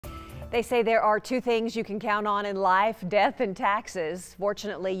They say there are two things you can count on in life: death and taxes.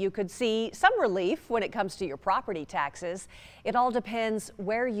 Fortunately, you could see some relief when it comes to your property taxes. It all depends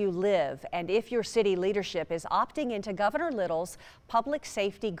where you live and if your city leadership is opting into Governor Little's Public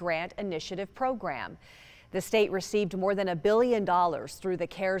Safety Grant Initiative program. The state received more than $1 billion through the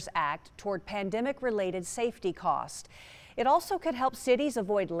CARES Act toward pandemic-related safety costs. It also could help cities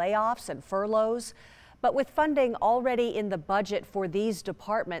avoid layoffs and furloughs. But with funding already in the budget for these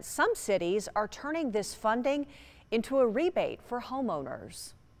departments, some cities are turning this funding into a rebate for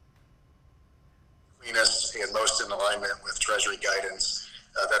homeowners. Cleanest and most in alignment with Treasury guidance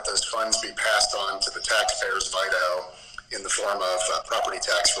that those funds be passed on to the taxpayers of Idaho in the form of property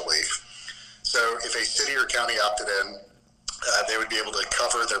tax relief. So if a city or county opted in, they would be able to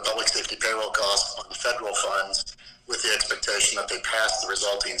cover their public safety payroll costs on federal funds, with the expectation that they pass the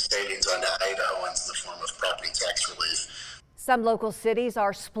resulting savings on to Idahoans in the form of property tax relief. Some local cities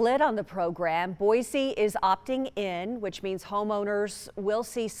are split on the program. Boise is opting in, which means homeowners will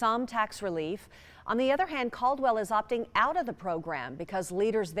see some tax relief. On the other hand, Caldwell is opting out of the program because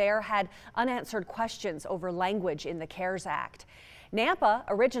leaders there had unanswered questions over language in the CARES Act. Nampa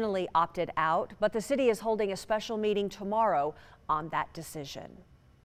originally opted out, but the city is holding a special meeting tomorrow on that decision.